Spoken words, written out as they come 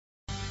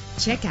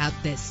Check out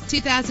this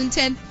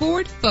 2010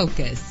 Ford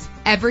Focus.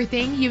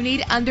 Everything you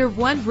need under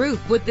one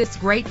roof with this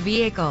great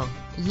vehicle.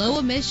 Low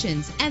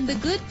emissions and the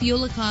good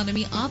fuel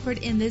economy offered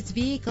in this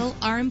vehicle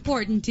are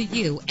important to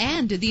you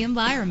and to the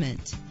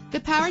environment. The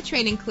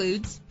powertrain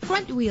includes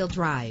front-wheel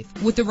drive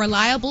with a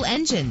reliable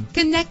engine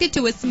connected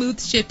to a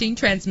smooth shifting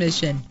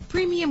transmission.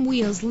 Premium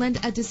wheels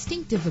lend a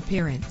distinctive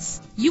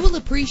appearance. You will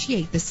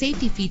appreciate the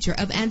safety feature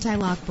of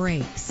anti-lock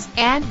brakes.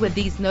 And with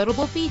these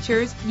notable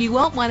features, you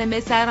won't want to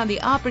miss out on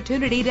the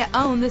opportunity to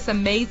own this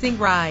amazing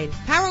ride.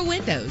 Power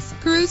windows,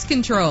 cruise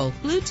control,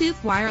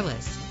 Bluetooth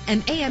wireless,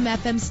 an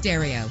AM/FM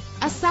stereo,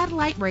 a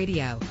satellite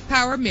radio,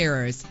 power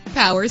mirrors,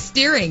 power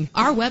steering.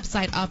 Our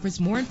website offers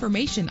more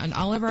information on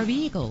all of our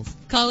vehicles.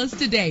 Call us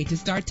today to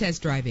start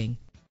test driving.